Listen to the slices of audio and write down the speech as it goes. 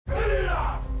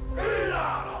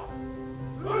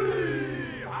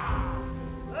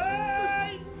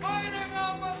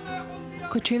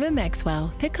Ko Trevor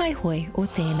Maxwell, he kaihoi o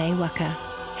tēnei waka.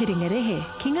 He ringarehe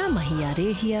ki ngā mahi a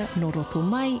rehia no roto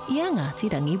mai I a Ngāti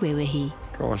Rangiwewehi.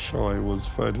 Gosh, I was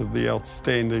voted the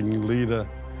outstanding leader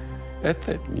at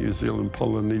that New Zealand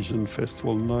Polynesian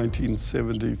Festival in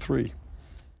 1973.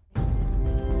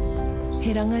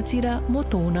 He rangatira mo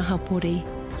tōna hapori,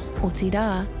 o ti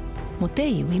rā mo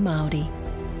te iwi Māori.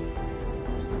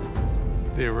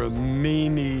 There are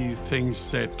many things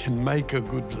that can make a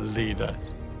good leader.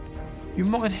 You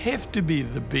might have to be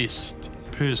the best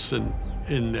person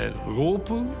in that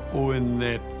rōpu or in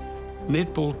that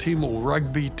netball team or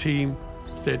rugby team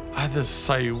that others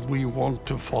say we want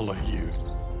to follow you.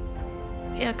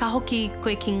 Ia ka hoki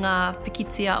koe ki ngā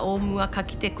pikitia o mua ka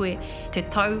kite koe te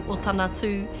tau o tana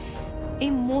tū. I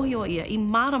mohio ia, I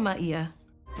marama ia.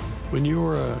 When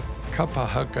you're a Kapa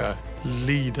Haka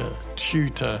leader,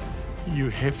 tutor, you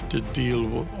have to deal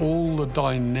with all the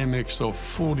dynamics of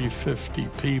 40, 50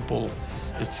 people.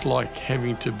 It's like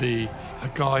having to be a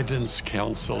guidance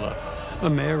counsellor, a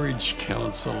marriage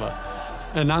counsellor,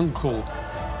 an uncle.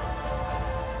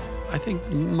 I think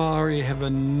Māori have a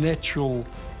natural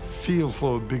feel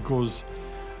for it because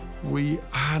we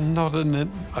are not a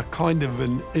kind of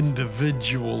an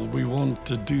individual. We want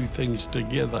to do things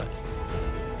together.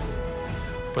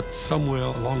 But somewhere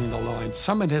along the line,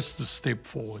 someone has to step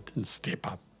forward and step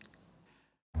up.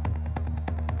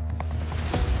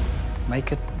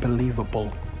 Make it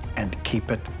believable and keep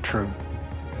it true.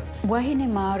 Wahine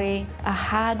Māori are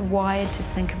hardwired to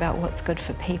think about what's good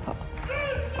for people.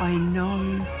 I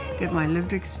know that my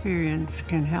lived experience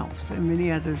can help so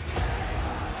many others.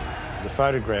 The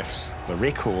photographs, the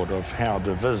record of how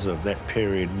divisive that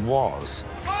period was.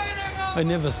 I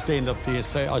never stand up there and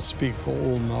say, I speak for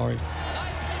all Māori.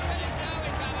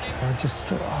 I just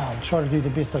thought, I'll try to do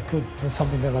the best I could. That's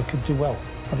something that I could do well.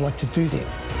 I'd like to do that.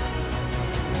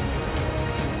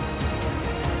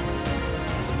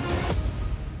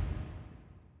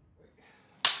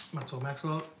 Trevor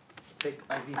Maxwell, take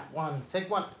EP01, take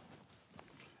one.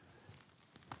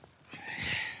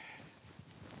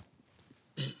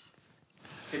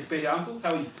 Good to be here, Uncle.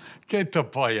 How are you? Ke te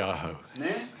pai ahau.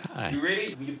 Nah? You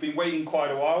ready? You've been waiting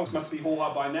quite a while. It must be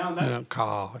Houltham by now, no? Nā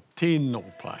ka tēnō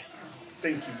pai.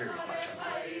 Thank you very much.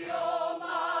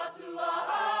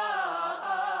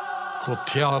 Ko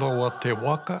Te Arawa te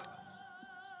waka,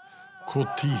 ko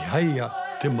Te Heia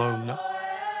te maunga,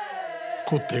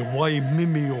 ko te wai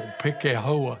mimi o peke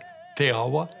haua te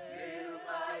awa,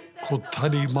 ko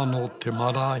tarimano te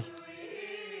marae,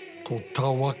 ko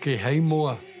tawake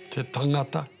heimoa te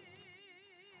tangata,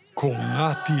 ko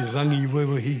Ngāti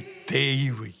Rangiwewehi te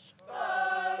iwi.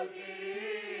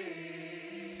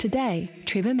 Today,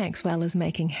 Trevor Maxwell is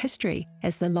making history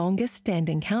as the longest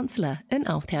standing councillor in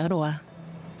Aotearoa.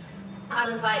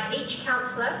 I'll invite each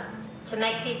councillor to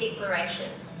make their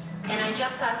declarations, and I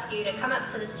just ask you to come up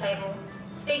to this table,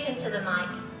 speak into the mic,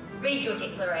 read your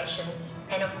declaration,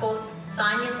 and of course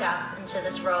sign yourself into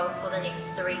this role for the next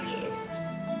 3 years.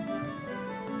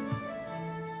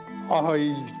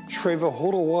 I, Trevor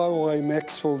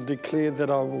Maxwell, declare that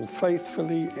I will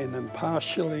faithfully and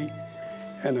impartially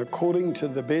and according to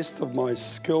the best of my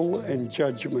skill and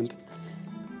judgment,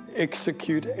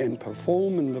 execute and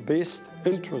perform in the best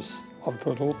interests of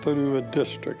the Rotorua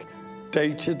district,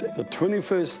 dated the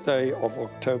 21st day of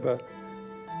October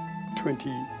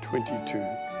 2022.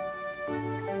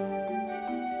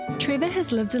 Trevor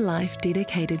has lived a life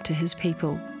dedicated to his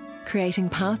people, creating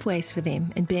pathways for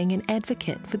them and being an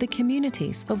advocate for the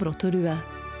communities of Rotorua.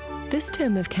 This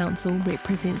term of council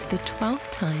represents the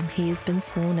 12th time he has been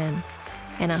sworn in,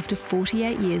 and after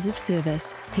 48 years of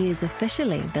service, he is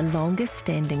officially the longest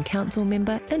standing council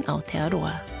member in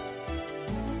Aotearoa.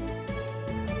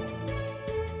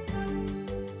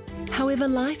 However,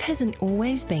 life hasn't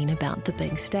always been about the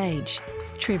big stage.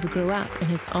 Trevor grew up in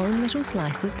his own little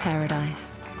slice of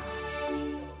paradise.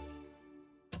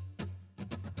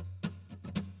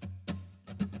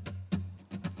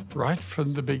 Right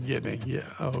from the beginning, yeah.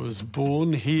 I was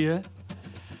born here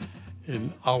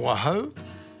in Awahau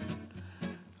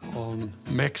on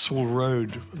Maxwell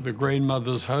Road, the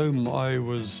grandmother's home. I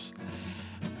was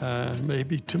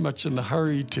maybe too much in a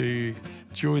hurry to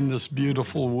join this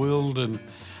beautiful world, and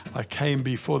I came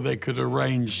before they could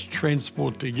arrange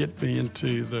transport to get me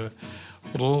into the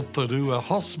Rotorua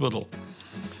hospital.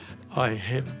 I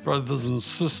have brothers and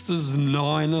sisters,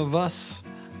 9 of us,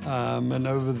 and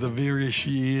over the various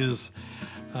years,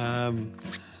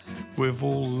 we've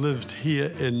all lived here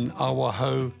in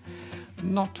Awahau,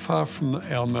 not far from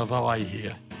our marae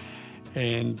here.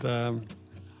 And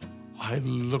I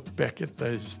look back at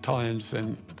those times,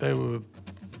 and they were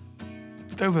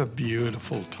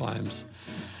beautiful times.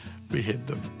 We had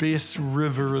the best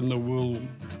river in the world.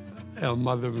 Our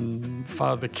mother and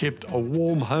father kept a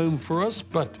warm home for us,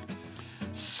 but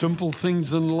simple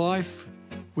things in life.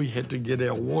 We had to get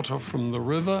our water from the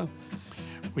river.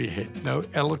 We had no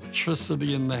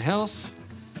electricity in the house,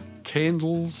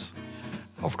 candles.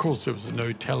 Of course, there was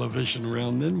no television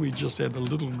around then. We just had a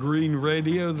little green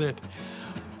radio that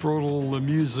brought all the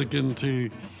music into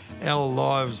our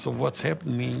lives of what's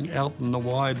happening out in the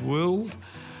wide world.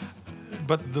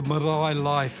 But the marae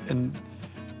life, and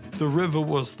the river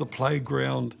was the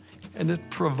playground, and it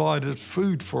provided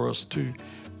food for us too.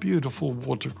 Beautiful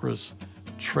watercress,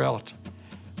 trout,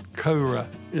 kaura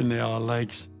in our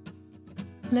lakes.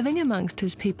 Living amongst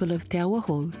his people of Te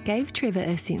Arawa gave Trevor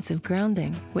a sense of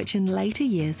grounding, which in later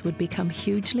years would become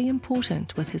hugely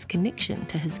important with his connection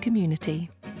to his community.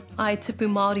 Ai tipu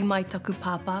Māori mai taku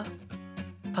pāpā.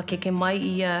 Pakeke mai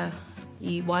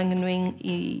i Wainganuing,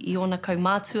 i ona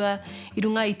kaumātua, i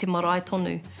runga i te marae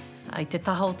tonu. I te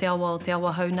taha o te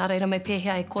awa hau, nā reira me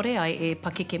pēhea e kore ai e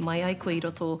pakeke mai ai koe i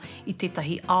roto i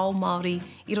tētahi ao Māori,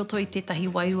 i roto i tētahi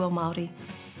wairua Māori.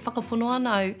 Whakapono ana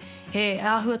au, he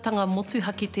āhuatanga motu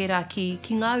hake tērā ki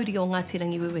ngā uri o Ngāti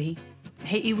Rangiwewehi.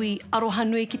 He iwi aroha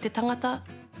nui ki te tangata,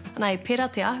 ana e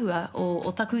pērā te āhua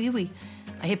o taku iwi.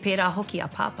 He pērā hoki a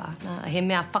pāpā, he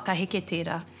mea whakaheke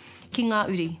tērā ki ngā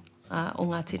uri o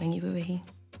Ngāti Rangiwewehi.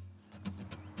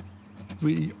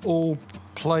 We all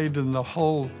played in the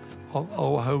whole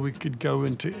of how we could go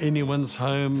into anyone's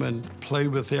home and play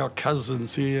with our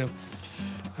cousins here.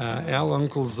 Our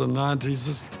uncles and aunties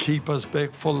just keep us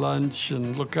back for lunch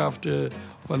and look after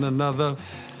one another.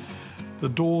 The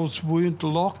doors weren't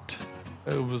locked.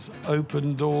 It was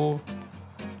open door.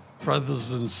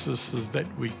 Brothers and sisters that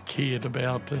we cared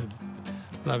about and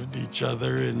loved each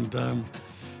other, and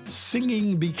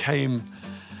singing became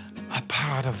a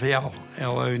part of our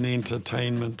own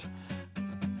entertainment.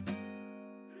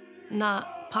 Nā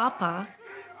pāpā,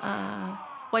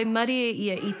 wai marie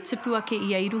ia i tipu ake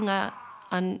ia i runga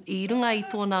i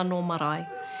tōna no marae.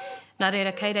 Nā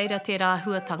reira, kei reira te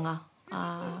rāhuatanga,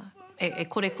 e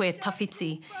kore koe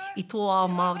tawhiti i tō ao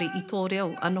Māori, i tō reo,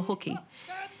 anō hoki.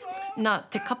 Nā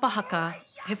te Kapa Haka,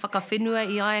 he whakawhenua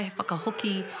i aia, he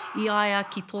whakahoki i aia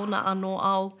ki tōna anō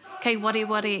ao, kei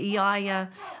wareware i aia,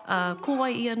 ko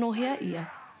wai ia nohea ia.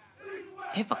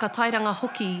 He whakatairanga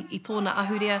hoki i tōna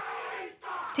ahurea.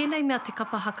 Tēnei mea te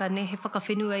Kapa Haka ne he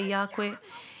whakawhenua i a koe,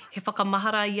 he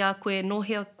whakamahara i a koe,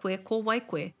 nohea koe, ko wai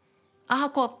koe. Aha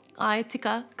ko ae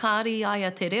tika, kāri i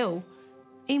aia te reo,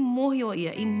 i mohio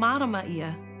ia, i marama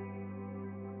ia.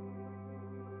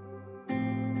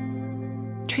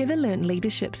 Trevor learnt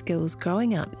leadership skills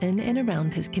growing up in and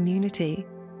around his community.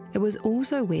 It was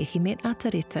also where he met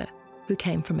Atareta, who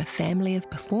came from a family of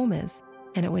performers,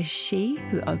 and it was she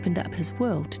who opened up his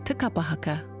world to Kapa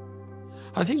Haka.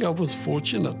 I think I was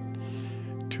fortunate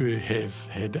to have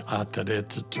had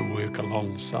Atareta to work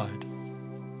alongside.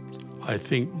 I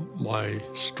think my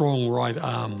strong right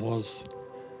arm was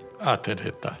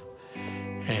Atareta,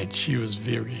 and she was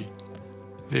very,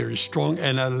 very strong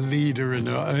and a leader in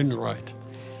her own right.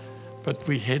 But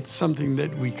we had something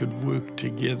that we could work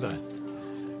together,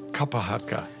 Kapa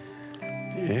Haka.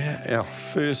 Yeah, our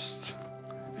first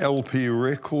LP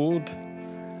record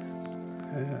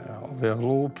of our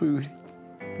rōpū.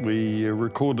 We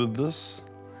recorded this,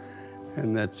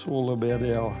 and that's all about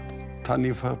our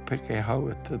taniwha,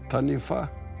 pekehau te taniwha,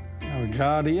 our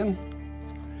guardian.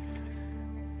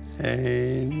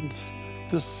 And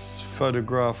this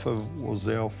photograph was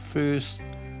our first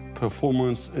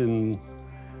performance in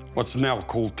what's now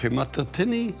called Te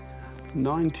Matatini,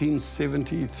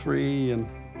 1973, and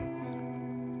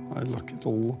I look at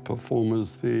all the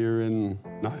performers there and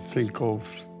I think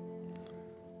of,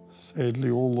 sadly,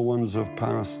 all the ones who have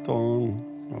passed on.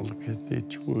 I look at there,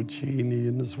 George Heaney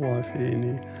and his wife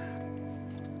Annie.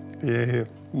 Yeah,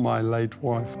 my late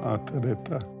wife,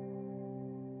 Atareta.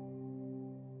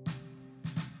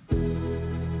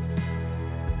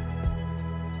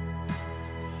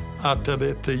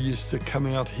 Atareta used to come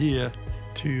out here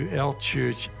to our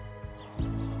church.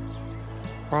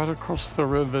 Right across the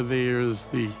river there is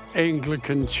the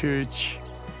Anglican church,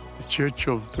 the Church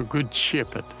of the Good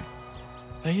Shepherd.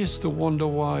 They used to wonder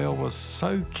why I was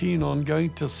so keen on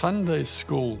going to Sunday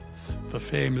school, the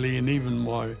family and even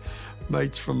my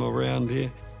mates from around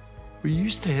here. We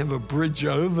used to have a bridge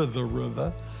over the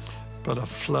river, but a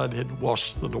flood had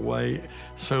washed it away.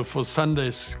 So for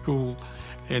Sunday school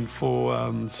and for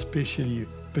especially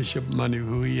Bishop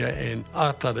Manuhuia and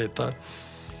Atareta,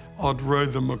 I'd row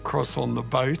them across on the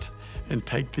boat and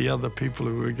take the other people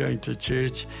who were going to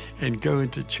church and go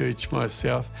into church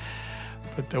myself.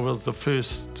 But that was the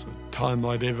first time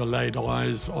I'd ever laid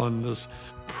eyes on this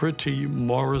pretty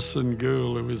Morrison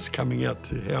girl who was coming out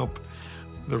to help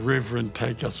the Reverend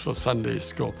take us for Sunday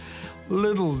school.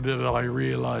 Little did I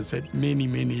realise that many,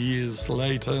 many years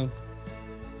later,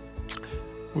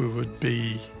 we would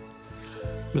be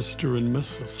Mr. and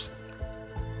Mrs.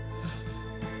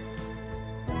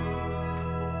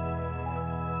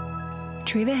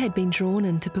 Trevor had been drawn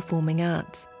into performing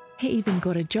arts. He even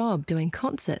got a job doing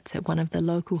concerts at one of the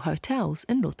local hotels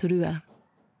in Rotorua.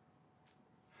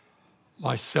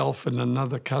 Myself and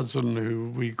another cousin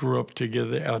who we grew up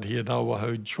together out here at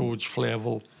Awaho, George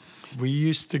Flavel, we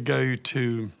used to go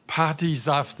to parties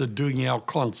after doing our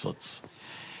concerts.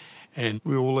 And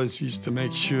we always used to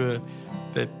make sure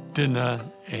that dinner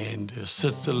and her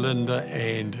sister Linda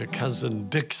and her cousin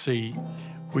Dixie,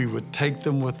 we would take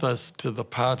them with us to the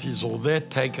parties, or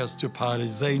they'd take us to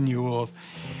parties they knew of.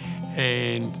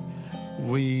 And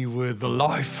we were the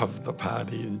life of the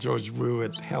party. And George, we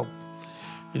would help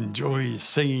enjoy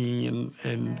singing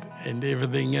and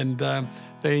everything. And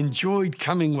they enjoyed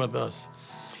coming with us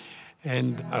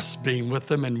and us being with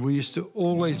them. And we used to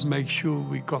always make sure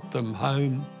we got them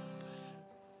home.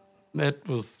 That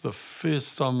was the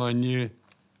first time I knew,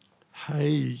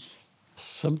 hey,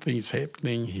 something's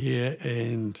happening here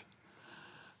and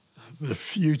the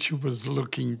future was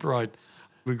looking bright.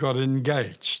 We got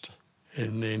engaged,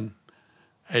 and then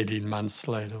 18 months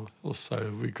later or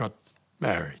so we got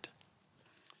married.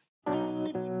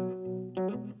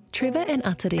 Trevor and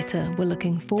Atareta were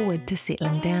looking forward to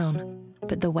settling down,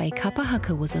 but the way Kapa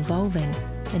Haka was evolving,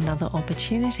 another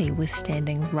opportunity was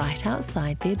standing right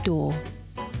outside their door.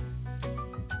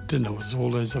 Dinner was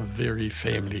always a very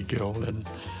family girl, and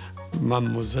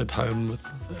Mum was at home with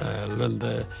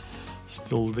Linda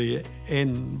still there,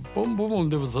 and boom, boom, boom,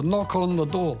 there was a knock on the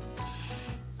door.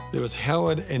 There was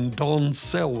Howard and Don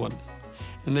Selwyn,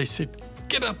 and they said,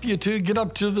 "Get up, you two, get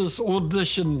up to this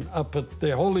audition up at,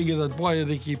 they're holding it at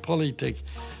Waiariki Polytech."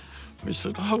 We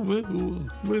said, "Oh,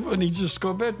 we've only just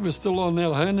got back, we're still on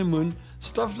our honeymoon."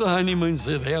 "Stuff the honeymoon,"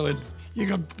 said Howard, "you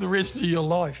got the rest of your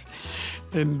life."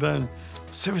 And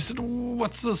so we said,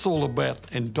 "What's this all about?"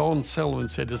 And Don Selwyn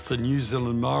said, "It's the New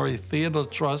Zealand Maori Theatre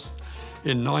Trust.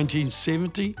 In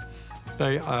 1970,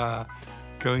 they are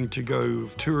going to go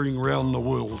touring around the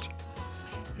world.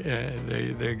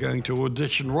 They're going to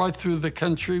audition right through the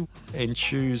country and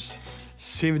choose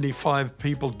 75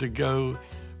 people to go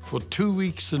for 2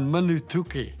 weeks in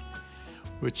Manutuke,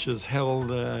 which is held,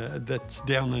 that's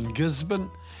down in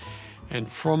Gisborne. And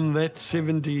from that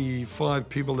 75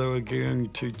 people, they were going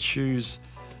to choose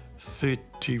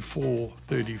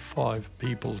 35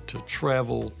 people to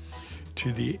travel to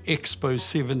the Expo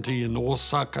 70 in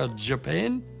Osaka,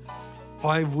 Japan.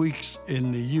 5 weeks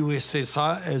in the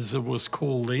USSR, as it was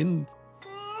called then.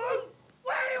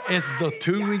 As the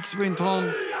 2 weeks went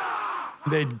on,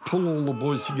 they'd pull all the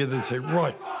boys together and say,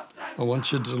 "Right, I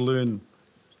want you to learn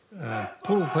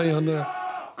Poropeana,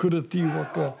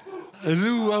 Kuratiwaka,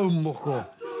 Ruaumoko."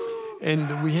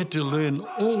 And we had to learn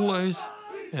all those.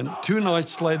 And 2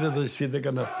 nights later, they said they're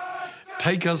going to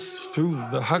take us through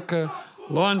the haka,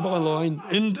 line by line,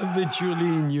 individually,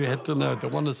 and you had to know. They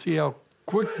want to see how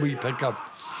quick we pick up.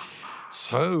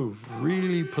 So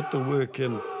really put the work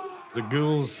in. The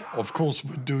girls, of course,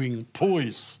 were doing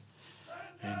poise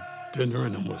and dinner,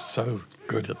 and it was so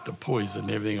good at the poise and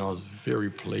everything. I was very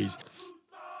pleased.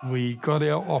 We got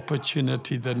our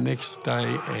opportunity the next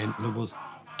day, and it was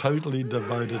totally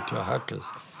devoted to hakas.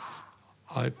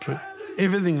 I put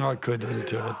everything I could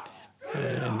into it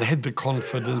and had the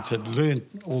confidence, had learned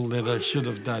all that I should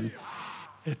have done.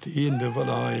 At the end of it,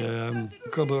 I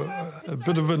got a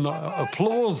bit of an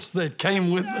applause that came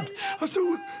with it. I said,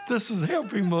 well, this is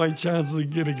helping my chances of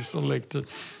getting selected.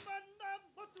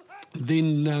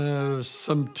 Then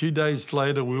some 2 days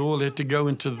later, we all had to go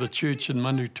into the church in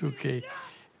Manutuke,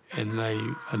 and they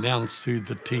announced who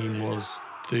the team was,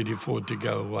 34 to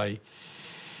go away.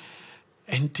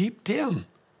 And deep down,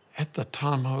 at the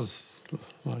time, I was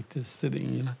like this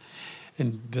sitting, you know,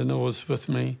 and dinner was with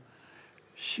me.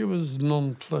 She was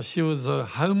nonplussed. She was a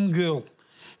home girl.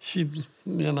 She'd,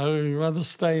 you know, rather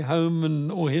stay home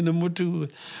and or Henamutu.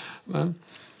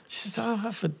 She said, "Oh,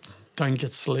 if it don't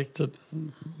get selected,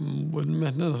 wouldn't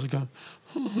matter." I was going,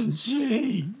 "Oh,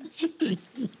 gee."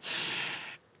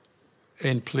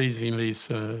 And pleasingly,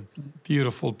 so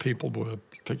beautiful people were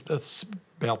picked. That's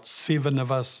about 7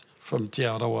 of us from Te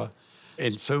Arawa.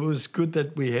 And so it was good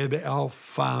that we had our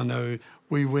whānau.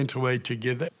 We went away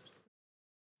together.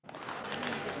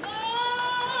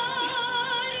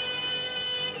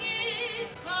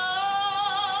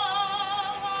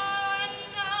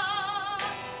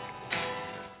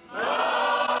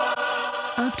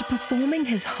 After performing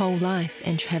his whole life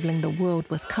and travelling the world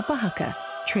with Kapa Haka,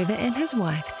 Trevor and his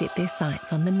wife set their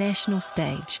sights on the national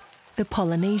stage, the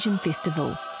Polynesian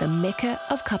Festival, the mecca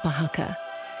of Kapa Haka.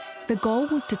 The goal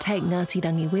was to take Ngāti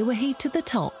Rangiwewehi to the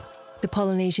top. The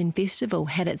Polynesian Festival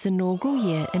had its inaugural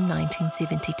year in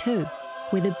 1972,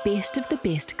 where the best of the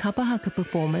best Kapa Haka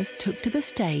performers took to the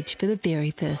stage for the very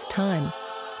first time.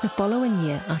 The following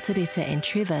year, Atareta and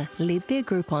Trevor led their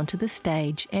group onto the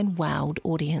stage and wowed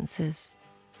audiences.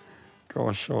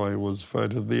 Gosh, I was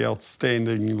voted the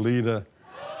outstanding leader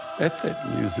at that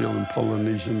New Zealand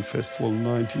Polynesian Festival in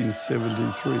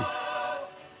 1973.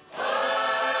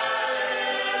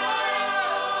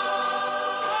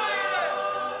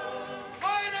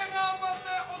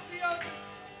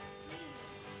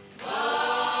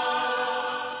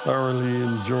 Thoroughly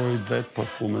enjoyed that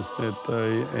performance that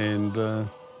day and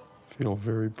feel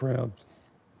very proud.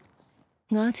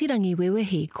 Ngāti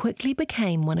Rangiwewehi quickly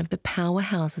became one of the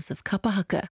powerhouses of Kapa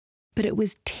Haka, but it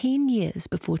was 10 years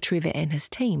before Trevor and his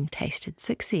team tasted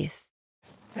success.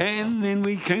 And then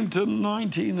we came to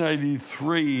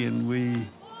 1983 and we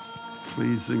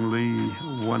pleasingly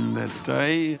won that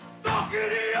day.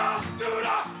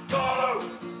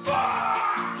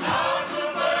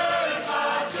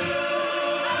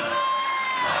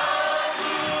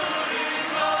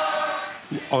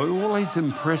 I always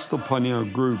impressed upon our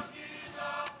group,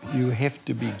 you have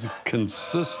to be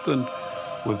consistent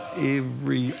with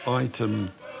every item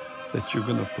that you're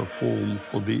going to perform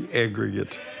for the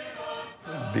aggregate.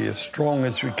 Be as strong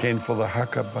as we can for the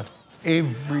haka, but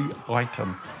every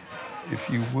item, if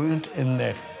you weren't in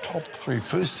that top three,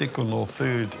 first, second or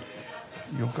third,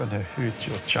 you're going to hurt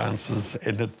your chances.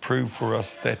 And it proved for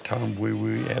us that time where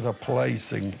we had a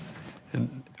placing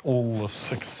in all the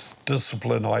 6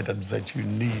 discipline items that you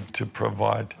need to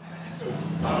provide.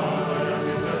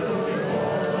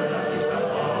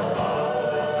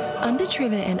 Under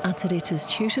Trevor and Atareta's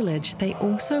tutelage, they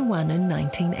also won in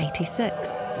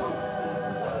 1986.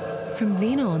 From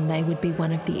then on, they would be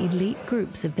one of the elite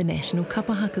groups of the National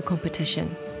Kapa Haka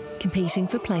competition, competing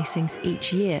for placings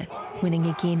each year, winning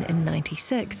again in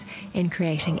 96 and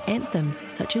creating anthems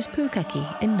such as Pukaki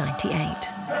in 98.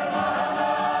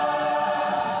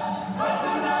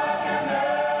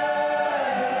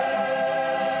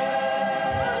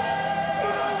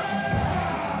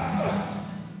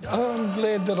 I'm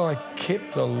glad that I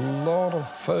kept a lot of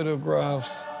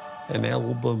photographs and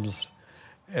albums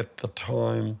at the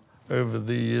time over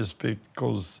the years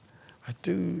because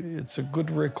it's a good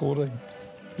record. I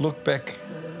look back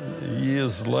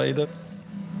years later.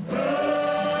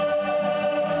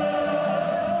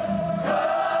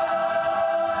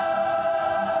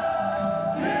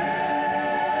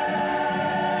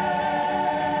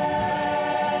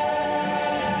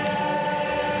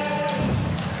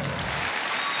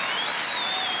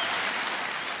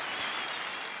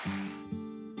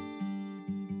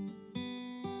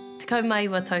 Kau mai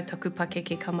wa tau taku pake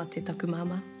ke kamate taku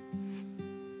mama.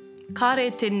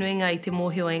 Kāre te nuinga i te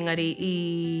mōhio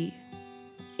engari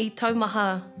i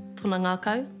taumaha tōna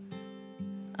ngākau.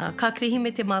 Ka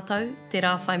krihime te mātau, te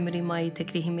rā whai muri mai i te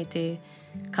krihime te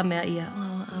kamea ia.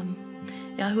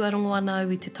 E ahua rongo ana au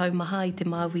i te taumaha i te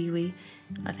māwiwi.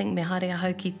 I think me haere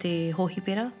ahau ki te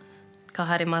hohipera. Ka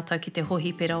haere mātau ki te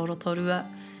hohipera o Rotorua.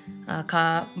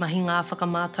 Ka mahi ngā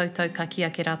whakamātautau ka kia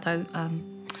ke rātau.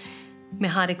 Me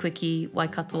haere koe ki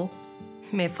Waikato.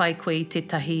 Me whai koe i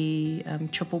tētahi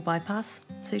triple bypass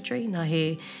surgery. Nā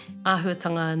he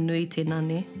āhuatanga nui tēnā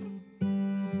ne.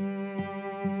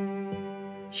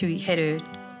 She had her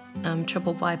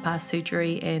triple bypass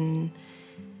surgery and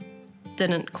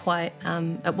didn't quite,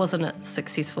 it wasn't a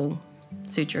successful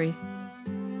surgery.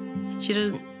 She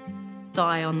didn't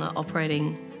die on the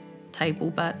operating table,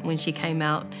 but when she came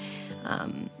out,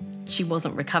 she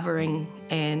wasn't recovering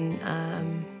and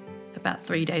about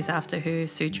 3 days after her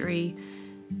surgery,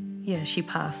 she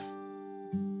passed.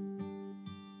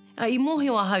 I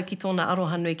mōhio ahau ki tōna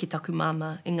aroha nui ki taku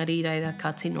mama, engari reira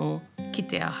ka tino ki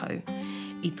te ahau.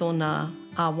 I tōna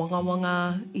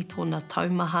āwangawanga, i tōna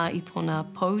taumaha, i tōna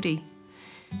pauri.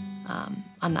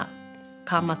 Ana,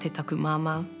 ka mate taku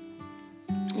mama.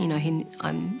 You know,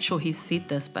 I'm sure he's said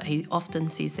this, but he often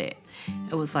says that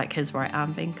it was like his right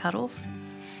arm being cut off.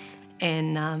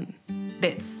 And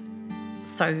that's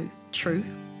so true.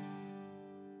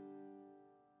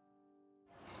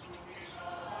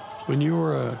 When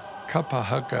you're a Kapa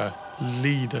Haka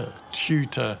leader,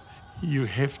 tutor, you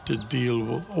have to deal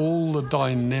with all the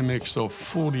dynamics of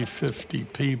 40, 50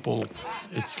 people.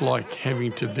 It's like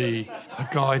having to be a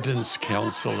guidance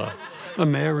counsellor, a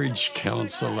marriage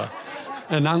counsellor,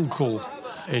 an uncle.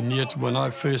 And yet when I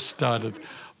first started,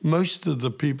 Most of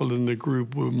the people in the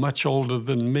group were much older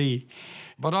than me,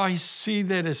 but I see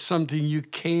that as something you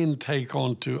can take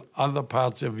on to other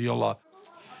parts of your life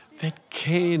that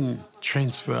can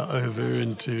transfer over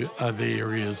into other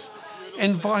areas,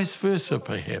 and vice versa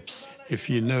perhaps. If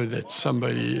you know that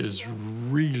somebody is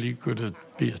really good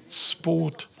at, be it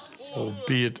sport or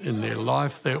be it in their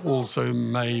life, they also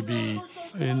may be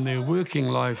in their working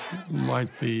life,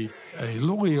 might be a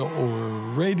lawyer or a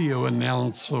radio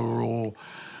announcer or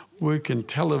work in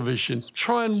television.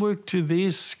 Try and work to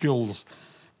their skills,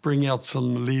 bring out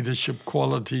some leadership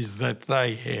qualities that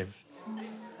they have.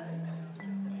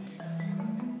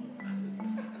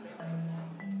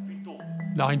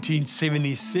 In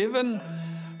 1977,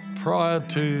 prior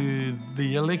to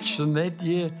the election that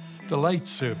year, the late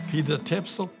Sir Peter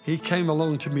Tapsell, he came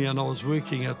along to me and I was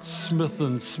working at Smith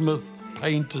 & Smith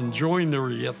Paint and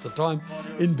Joinery at the time,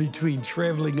 in between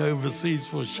travelling overseas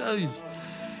for shows.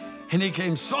 And he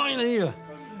came, sign here,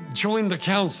 join the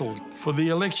council for the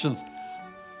elections.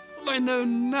 I know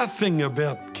nothing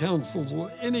about councils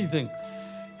or anything.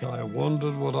 I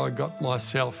wondered what I got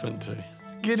myself into.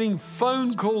 Getting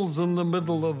phone calls in the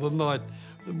middle of the night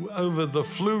over the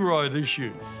fluoride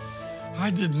issue.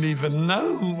 I didn't even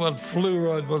know what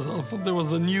fluoride was. I thought there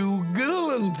was a new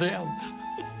girl in town.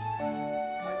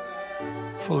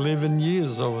 For 11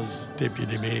 years I was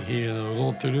Deputy Mayor here in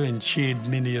Rotorua and chaired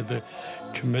many of the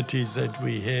committees that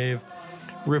we have,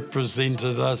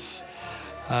 represented us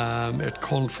at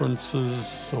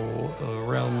conferences or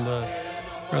around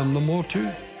the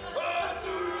Motu.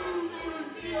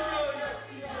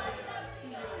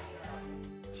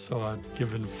 So I'd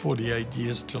given 48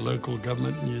 years to local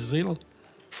government in New Zealand,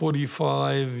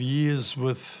 45 years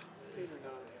with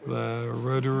the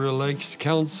Rotorua Lakes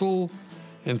Council,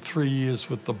 and 3 years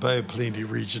with the Bay of Plenty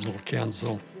Regional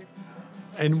Council.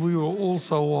 And we were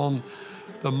also on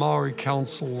the Maori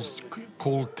councils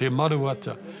called Te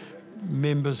Maruata,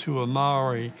 members who are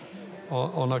Maori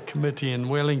on a committee in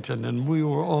Wellington, and we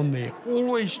were on there,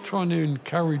 always trying to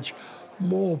encourage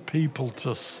more people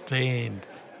to stand.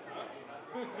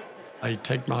 I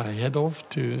take my hat off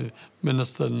to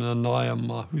Minister Nanaia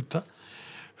Mahuta,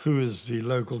 who is the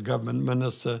local government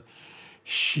minister.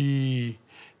 She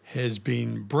has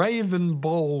been brave and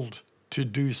bold to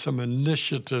do some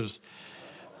initiatives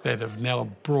that have now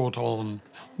brought on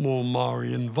more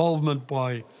Maori involvement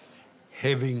by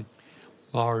having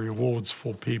Maori awards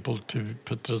for people to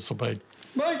participate.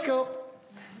 Makeup!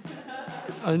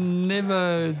 I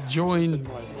never joined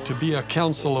to be a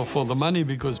councillor for the money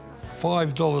because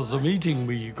 $5 a meeting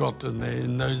we got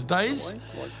in those days.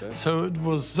 So it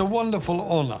was a wonderful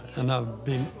honour, and I've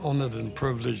been honoured and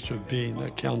privileged of being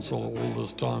a councillor all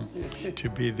this time, to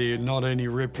be there not only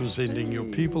representing your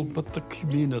people but the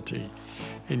community,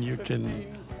 and you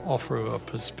can offer a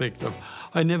perspective.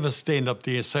 I never stand up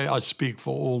there and say I speak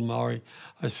for all Maori.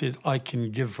 I said I can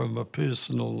give from a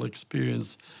personal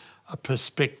experience a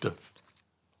perspective.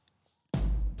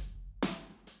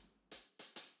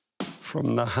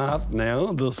 From the heart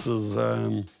now, this is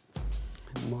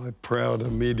my proud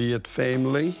immediate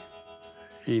family,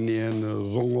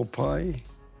 Ineana Rongopai,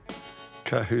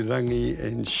 Kahurangi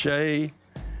and Shay,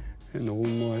 and all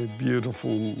my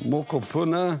beautiful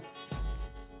mokopuna,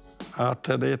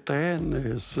 Atarete and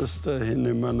her sister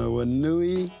Hinemanawa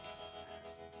Nui,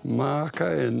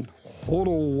 Maka and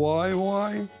Horo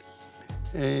Waiwai,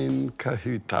 and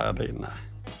Kahutarena.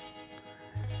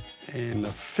 And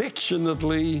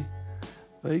affectionately,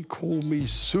 they call me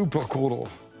Superkoro.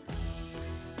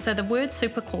 So the word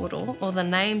Superkoro, or the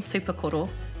name Superkoro,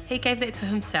 he gave that to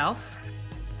himself,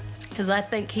 because I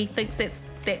think he thinks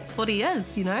that's what he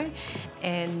is, you know.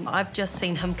 And I've just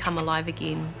seen him come alive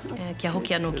again. Kia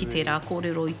hoki anō ki te rā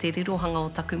kōrero i te rirohanga o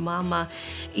taku māma,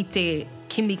 i te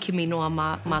kimi noa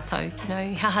mātou. You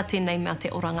know, haha tēnei mea te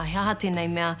oranga, haha tēnei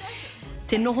mea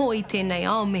te noho i tēnei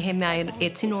ao mehe mea e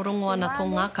tino rongo ana tō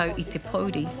ngākau i te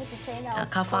pauri.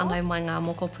 Ka whānau mai ngā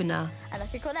mokopuna.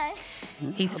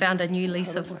 He's found a new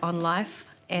lease on life,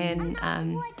 and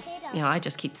you know, I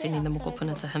just keep sending the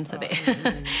mokopuna to him so that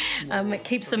it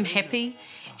keeps him happy.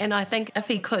 And I think if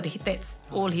he could, that's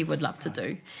all he would love to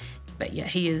do. But yeah,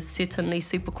 he is certainly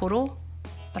Superkoro,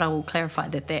 but I will clarify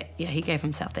that he gave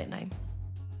himself that name.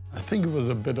 I think it was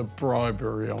a bit of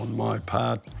bribery on my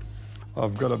part.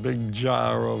 I've got a big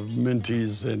jar of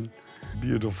minties and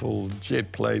beautiful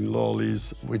jet plane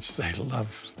lollies, which they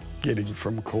love getting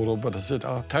from Koro. But I said,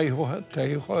 oh,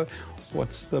 teihoa,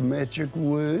 what's the magic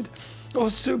word? Oh,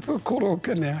 Superkoro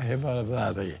can now have a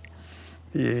rare.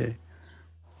 Yeah.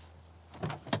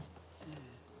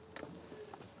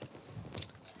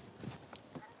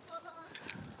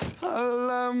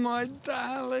 Hello, my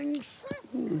darlings.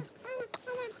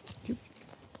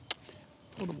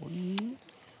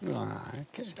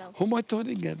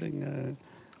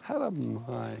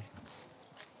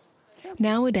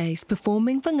 Nowadays,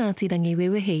 performing for Ngāti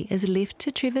Rangiwewehi is left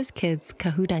to Trevor's kids,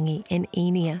 Kahurangi and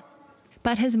Enia.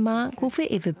 But his mark will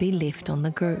forever be left on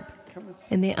the group.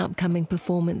 In their upcoming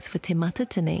performance for Te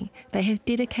Matatini, they have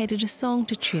dedicated a song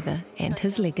to Trevor and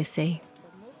his legacy.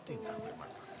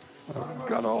 I've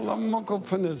got all the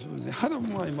mokopunas with me. Hara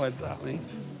mai, my darling.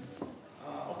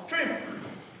 Trev,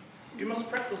 you must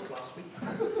practice last week.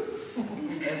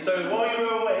 And so while you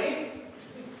were away,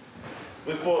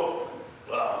 we thought,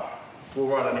 we'll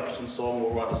write an action song,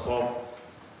 we'll write a song.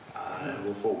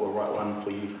 We thought we'll write one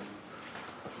for you.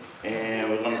 And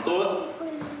we're going to do it.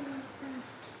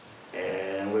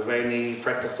 And we've only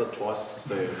practiced it twice,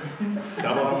 so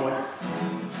come on, mate.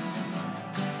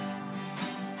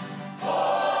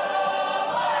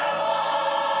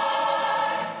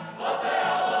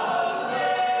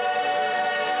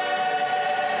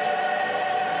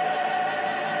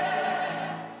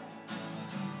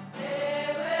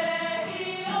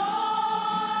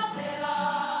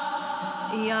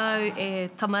 Iau e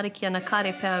tamariki ana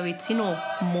karepea i tino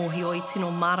mōhio, i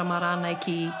tino maramara nei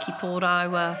ki tō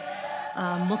rāua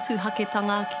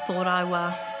motuhaketanga, ki tō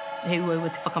rāua he ua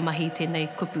te whakamahi tēnei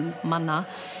kupu mana.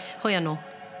 Hoi anō,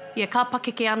 ia ka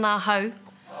pakeke ana hau,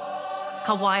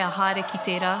 ka waia haere ki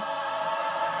tērā.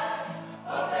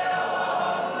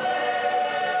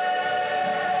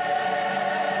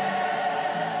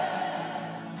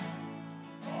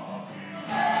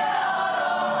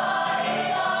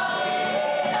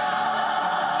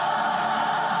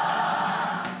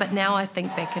 But now I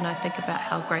think back and I think about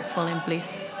how grateful and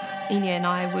blessed Enya and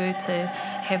I were to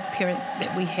have parents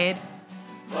that we had.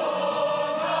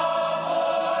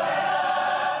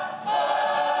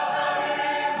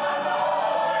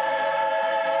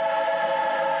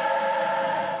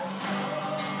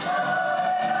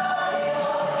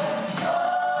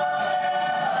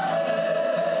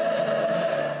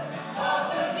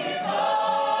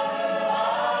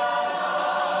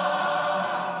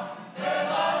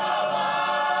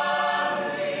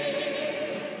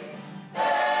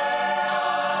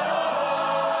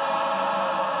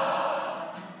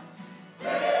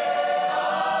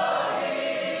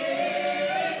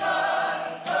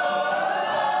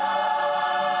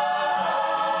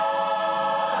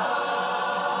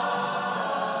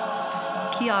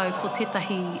 Ki au ko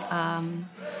tētahi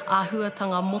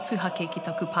āhuatanga motuhake ki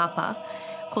taku pāpā,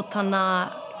 ko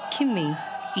tana kimi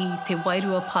i te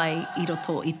wairua pai i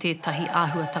roto i tētahi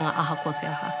āhuatanga aha ko te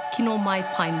aha. Kino mai,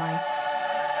 pai mai.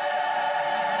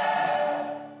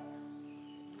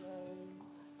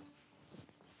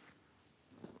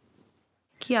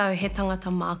 Ki au he tangata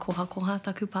mā koha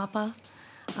taku pāpā.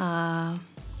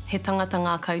 He tangata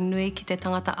ngā kaunui ki te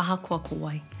tangata ahakoa ko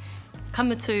wai.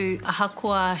 Kamutu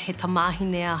ahakoa he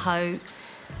tamāhine ahau,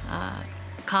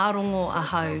 kārongo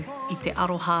ahau i te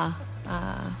aroha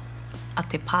a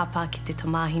te pāpā ki te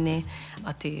tamāhine,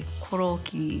 a te koro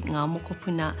ki ngā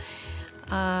mokopuna.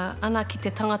 Ana ki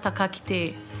te tangata ka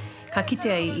kite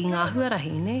ai i ngā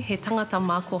huarahi, ne? He tangata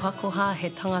mā koha, he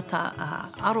tangata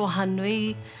aroha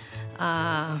nui,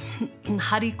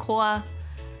 harikoa.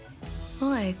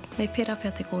 Ai, me pērā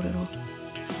pia te kōrero.